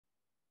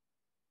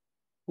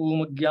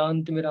ओम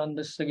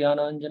अज्ञानतिमिरान्धस्य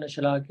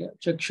ज्ञानाञ्जनशलाकया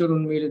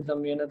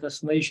चक्षुरुन्मीलितं येन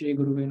तस्मै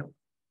श्रीगुरुवे नमः।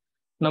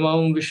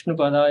 नमो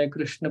विष्णुपदाय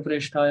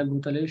कृष्णप्रेष्ठाय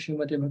भूतले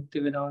श्रीमते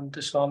भक्तिवेदांत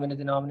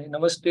स्वामिनिधि नामिने।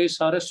 नमस्ते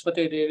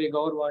सारस्वते देवे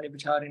गौरवाणी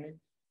विचारिणे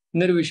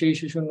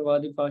निर्विशेष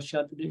शून्यवादी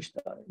पाश्चात्य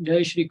देशतारिणे।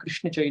 जय श्री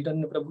कृष्ण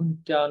चैतन्य प्रभु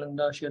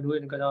नित्यानंदा श्री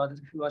अद्वैत गदाधर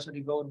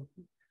शिवासदि गौर।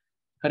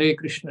 हरे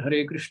कृष्ण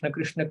कृष्ण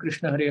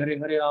कृष्ण हरे हरे,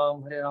 हरे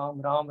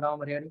राम राम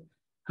राम हरे हरे।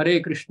 हरे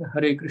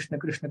कृष्ण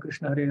कृष्ण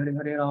कृष्ण हरे हरे,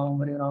 हरे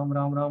राम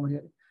राम हरे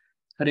हरे।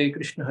 हरे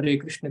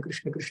कृष्ण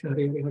कृष्ण कृष्ण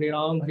हरे हरे, हरे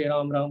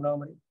राम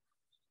राम हरे।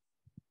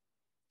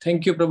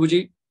 Thank you,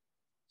 Prabhuji,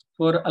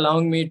 for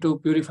allowing me to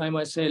purify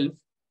myself.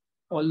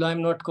 Although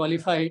I'm not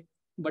qualified,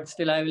 but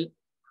still I will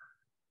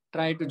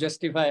try to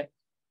justify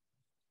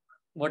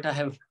what I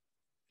have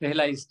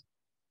realized.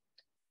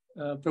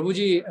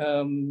 Prabhuji,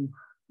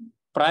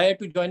 prior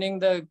to joining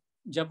the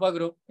Japa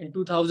group in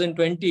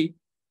 2020,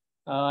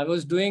 I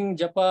was doing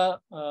Japa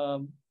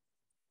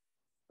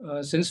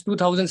since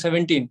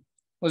 2017.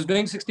 I was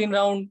doing 16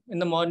 round in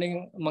the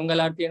morning, Mangal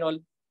Aarti and all.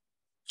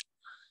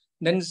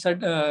 Then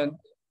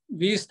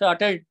we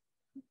started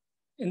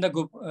in the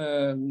group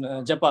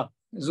Japa,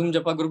 Zoom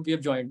Japa group we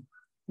have joined.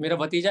 Mera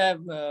bhatija hai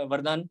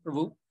Vardhan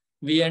Prabhu.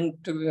 We and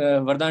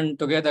Vardhan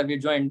together we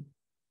joined.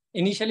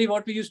 Initially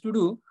what we used to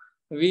do,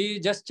 we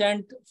just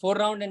chant 4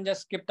 round and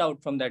just skipped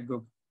out from that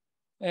group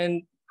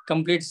and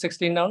complete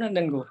 16 round and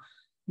then go.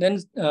 Then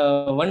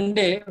one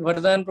day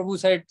Vardhan Prabhu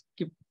said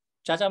कि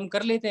चाचा हम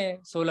कर लेते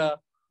हैं 16.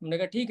 हमने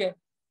कहा ठीक है.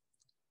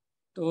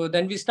 So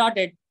then we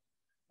started,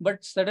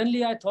 but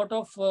suddenly I thought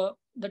of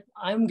that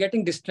I am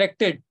getting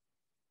distracted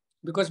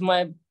because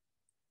my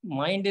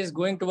mind is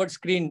going towards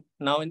screen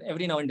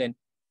every now and then.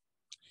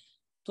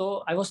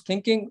 So I was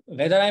thinking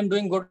whether I am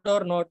doing good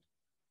or not.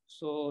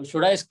 So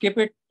should I skip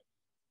it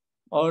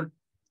or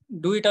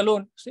do it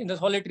alone in the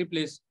solitary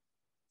place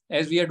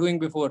as we are doing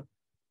before?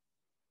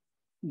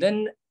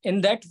 Then in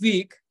that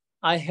week,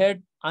 I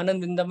had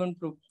Anand Vrindavan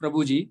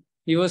Prabhuji.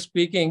 He was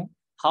speaking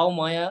how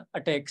Maya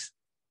attacks.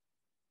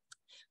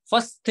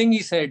 First thing he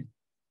said,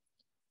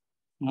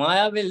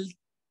 Maya will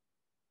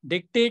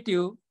dictate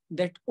you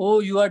that, oh,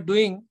 you are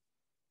doing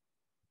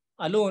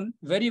alone,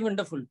 very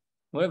wonderful.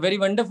 Very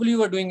wonderfully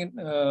you are doing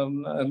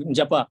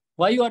japa.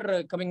 Why you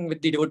are coming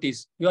with the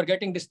devotees? You are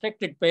getting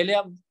distracted. पहले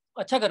आप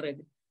अच्छा कर रहे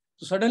थे.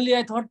 So suddenly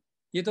I thought,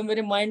 ये तो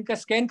मेरे mind का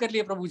scan कर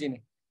लिया प्रभु जी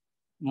ने.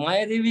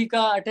 माया देवी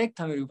का attack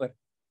था मेरे ऊपर.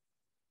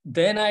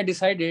 Then I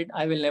decided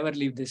I will never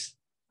leave this.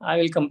 I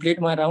will complete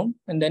my round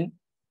and then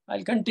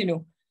I'll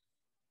continue.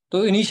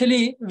 So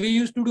initially we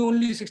used to do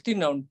only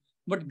 16 round,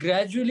 but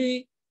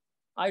gradually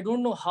I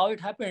don't know how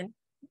it happened.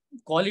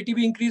 Quality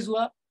भी increase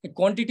हुआ,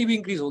 quantity भी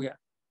increase हो गया.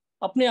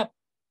 अपने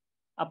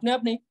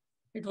आप नहीं.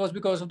 It was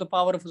because of the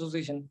power of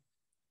association.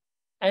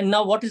 And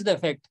now what is the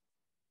effect?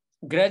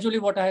 Gradually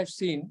what I have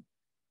seen,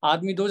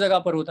 आदमी 2 जगह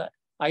पर होता है,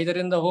 either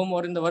in the home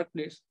or in the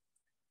workplace.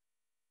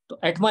 So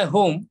at my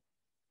home,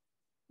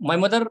 my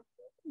mother,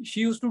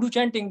 she used to do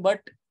chanting,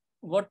 but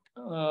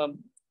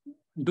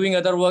doing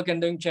other work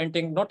and doing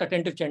chanting, not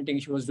attentive chanting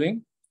she was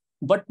doing.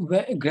 But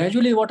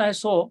gradually what I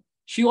saw,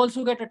 she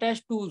also get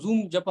attached to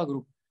Zoom Japa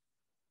group.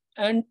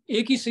 And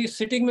एक ही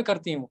sitting में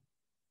करती हैं वो.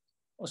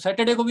 और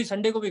Saturday को भी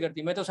Sunday को भी करती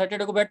है. मैं तो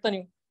सैटरडे को बैठता नहीं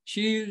हूँ.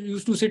 She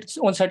used to sit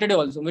on Saturday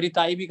also. मेरी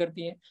ताई भी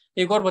करती है,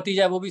 एक और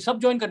भतीजा है, वो भी सब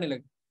ज्वाइन करने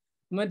लगे.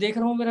 मैं देख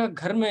रहा हूँ मेरा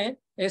घर में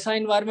ऐसा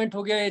इन्वायरमेंट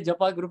हो गया है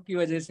जपा ग्रुप की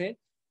वजह से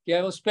कि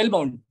I was spell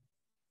bound.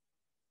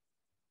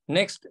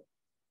 Next,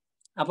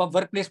 आप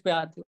वर्क प्लेस पे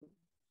आते हो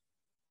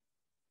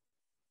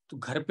तो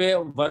घर पे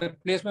वर्क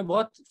प्लेस में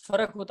बहुत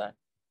फर्क होता है.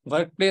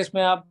 वर्क प्लेस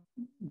में आप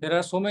there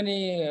are so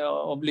many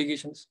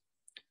obligations.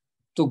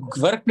 तो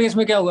वर्क प्लेस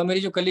में क्या हुआ,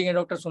 मेरी जो कलीग है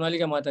डॉक्टर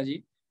सोनालिका माता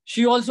जी,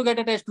 she also get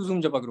attached to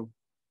Zoom Japa group.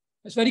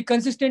 It's very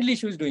consistently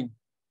she was doing.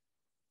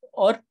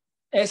 और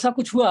ऐसा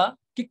कुछ हुआ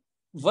कि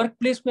वर्क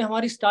प्लेस में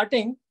हमारी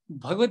स्टार्टिंग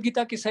भगवत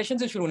गीता के सेशन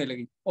से शुरू होने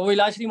लगी. और वो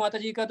इलाश्री माता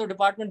जी का तो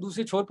डिपार्टमेंट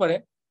दूसरे छोर पर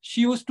है.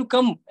 She used to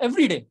come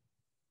every day.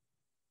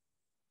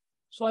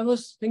 So I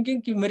was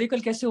thinking कि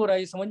मिरेकल कैसे हो रहा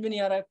है, ये समझ में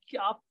नहीं आ रहा है कि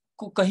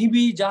आपको कहीं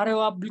भी जा रहे हो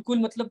आप बिल्कुल,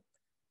 मतलब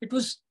it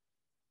was,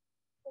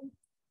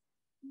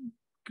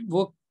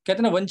 वो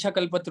कहते ना वंशा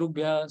कल्पतरु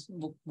अभ्यास,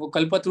 वो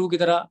कल्पतरु की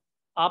तरह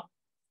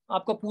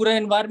आपका पूरा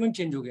एनवायरनमेंट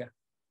चेंज हो गया.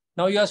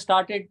 Now you have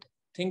started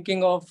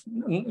thinking of,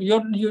 you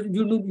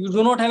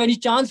do not have any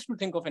chance to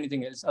think of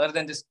anything else other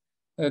than this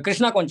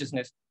Krishna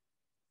consciousness.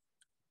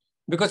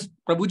 Because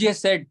Prabhuji has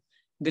said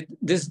that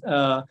this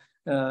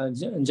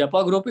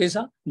Japa group is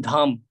a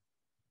dham.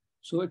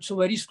 So it's a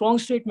very strong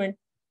statement.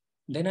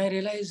 Then I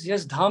realized,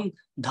 yes, धाम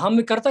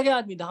में करता क्या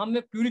आदमी, धाम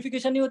में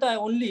purification नहीं होता है.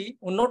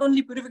 Not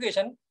only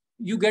purification,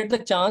 you get the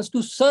chance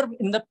to serve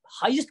in the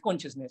highest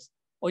consciousness.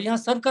 और यहाँ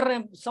सर्व कर रहे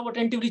हैं, सब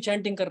अटेंटिवली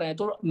चैंटिंग कर रहे हैं,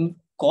 तो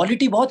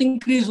क्वालिटी बहुत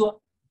इंक्रीज हुआ,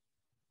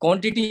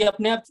 क्वांटिटी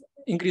अपने आप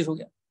इंक्रीज हो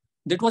गया.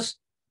 That was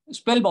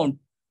spell bound.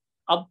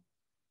 अब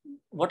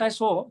व्हाट आई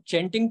सॉ,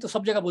 चैंटिंग तो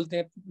सब जगह बोलते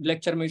हैं,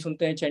 लेक्चर में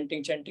सुनते हैं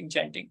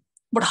chanting,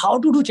 but how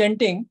to do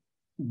chanting,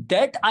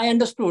 that I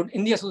understood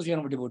in the association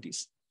of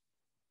devotees.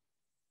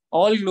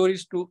 All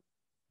glories to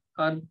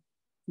our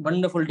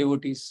wonderful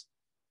devotees.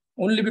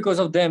 only because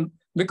of them,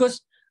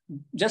 because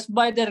just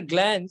by their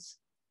glance,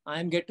 I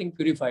am getting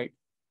purified.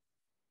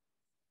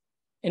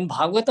 In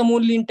Bhagavatam,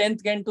 only in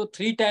 10th canto,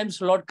 3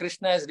 times Lord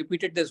Krishna has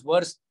repeated this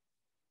verse.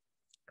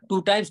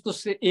 2 times तो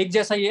एक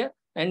जैसा ही है,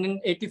 and in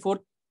 84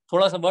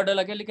 थोड़ा सा word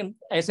अलग है, लेकिन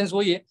essence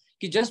वही है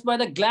कि just by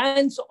the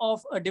glance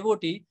of a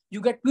devotee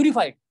you get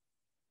purified.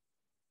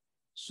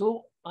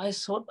 So I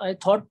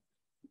thought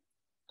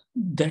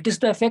that is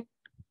the effect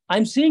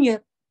I'm seeing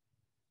here.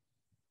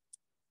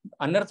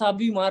 अनर्थ आप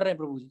भी मार रहे हैं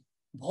प्रभु जी,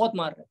 बहुत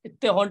मार रहे हैं,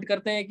 इतने हॉन्ट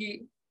करते हैं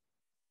कि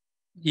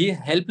ये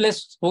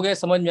हेल्पलेस हो गए,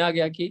 समझ में आ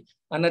गया कि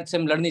अनर्थ से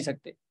हम लड़ नहीं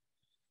सकते.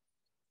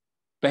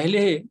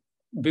 पहले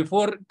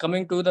before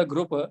coming to the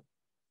group,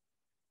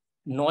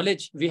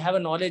 knowledge, we have a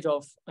knowledge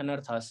of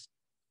anarthas.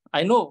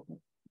 I know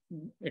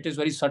it is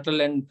very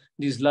subtle, and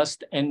these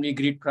lust, envy,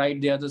 greed,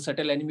 pride, they are the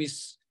subtle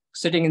enemies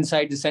sitting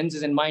inside the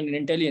senses and mind and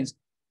intelligence.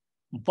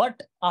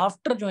 But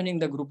after joining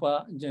the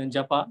Grupa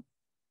Japa,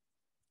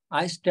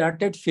 I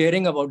started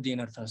fearing about the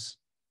anarthas.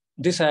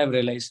 This I have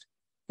realized.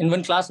 In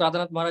one class,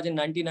 Radhanath Maharaj in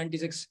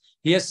 1996,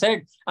 he has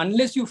said,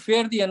 unless you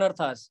fear the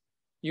anarthas,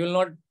 you will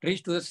not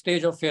reach to the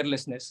stage of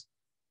fearlessness.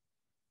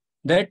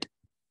 That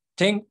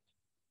thing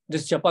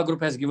this Japa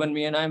group has given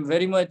me, and I am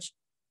very much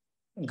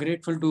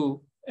grateful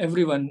to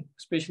everyone,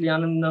 especially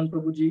Anandam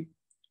Prabhu ji,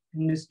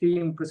 in this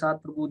team,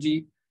 Prasad Prabhu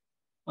ji,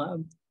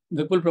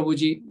 Vipul Prabhu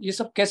ji. ये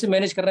सब कैसे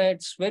manage कर रहे हैं?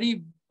 It's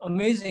very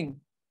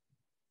amazing.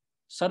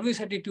 Service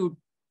attitude,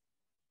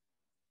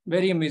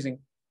 very amazing.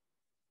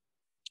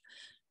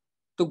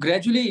 So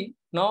gradually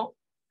now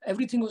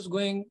everything was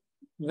going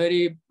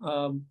very,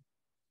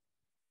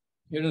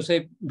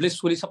 say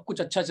blissfully. सब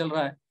कुछ अच्छा चल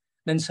रहा है.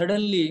 Then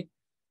suddenly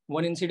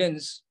one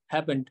incident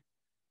happened.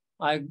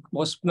 I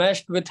was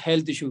smashed with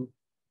health issue.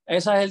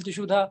 ऐसा health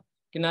issue था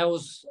कि I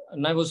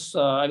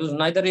was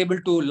neither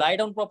able to lie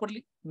down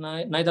properly,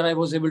 neither I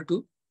was able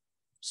to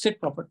sit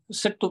properly.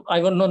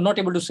 I was not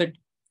able to sit.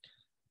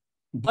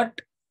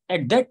 But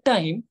at that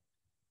time,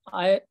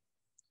 I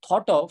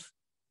thought of,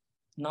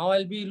 now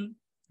I'll be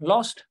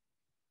lost.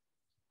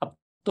 अब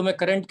तो मैं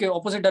current के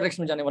opposite direction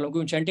में जाने वाला हूँ,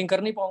 क्योंकि chanting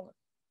कर नहीं पाऊंगा.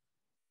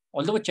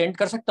 Although मैं chant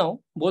कर सकता हूँ,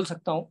 बोल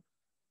सकता हूँ,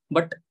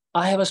 but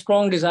I have a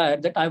strong desire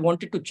that I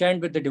wanted to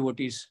chant with the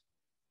devotees.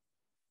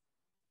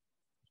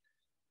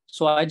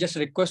 So I just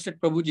requested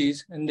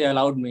Prabhuji's and they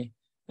allowed me,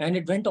 and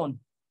it went on.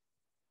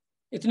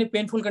 इतनी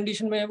painful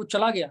condition में वो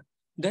चला गया.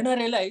 Then I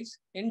realized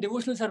in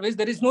devotional service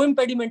there is no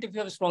impediment if you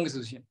have a strong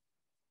association.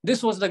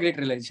 This was the great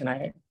realization I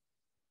had.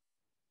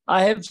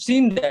 I have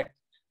seen that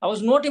I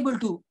was not able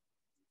to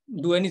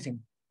do anything,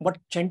 but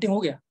chanting हो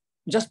गया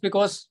just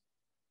because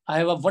I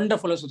have a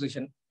wonderful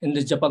association in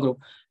this Japa group.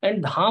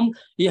 And धाम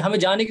ये हमें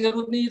जाने की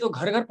जरूरत नहीं, ये तो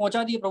घर घर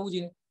पहुंचा दिए प्रभु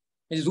जी ने.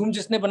 Zoom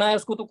जिसने बनाया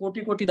उसको तो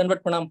कोटि कोटि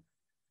दंडवत प्रणाम.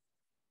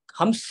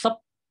 हम सब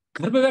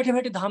घर पे बैठे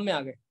बैठे धाम में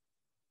आ गए.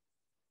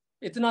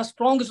 इतना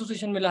strong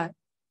association मिला है.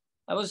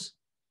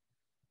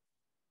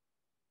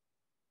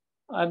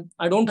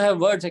 I don't have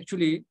words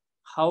actually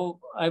how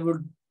I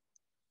would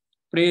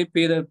pay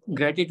the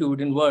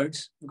gratitude in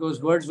words,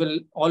 because words will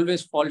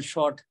always fall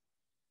short.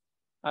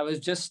 I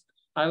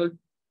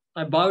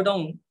bow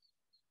down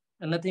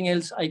and nothing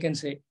else I can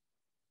say.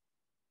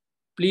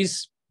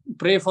 Please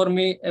pray for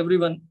me,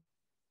 everyone.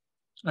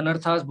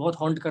 अनर्थास बहुत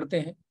haunt करते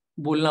हैं,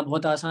 बोलना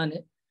बहुत आसान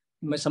है,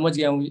 मैं समझ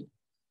गया हूँ.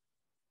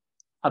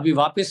 अभी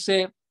वापस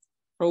से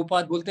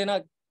प्रभुपाद बोलते ना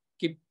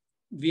कि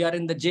we are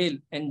in the jail,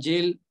 and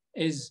jail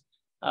is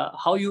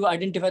how you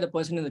identify the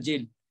person in the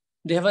jail.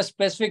 They have a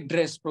specific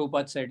dress,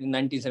 Prabhupada said in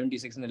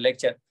 1976 in the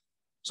lecture.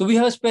 So we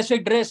have a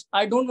specific dress.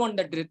 I don't want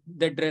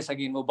that dress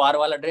again. वो बार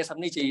वाला dress अब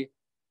नहीं चाहिए.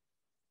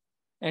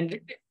 And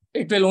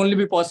it will only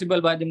be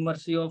possible by the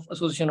mercy of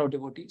association of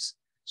devotees.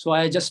 So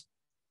I just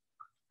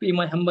pay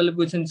my humble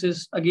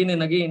obeisances again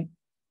and again.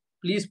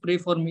 Please pray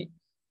for me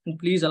and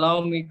please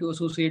allow me to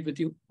associate with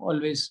you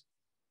always.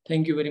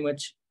 Thank you very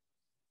much.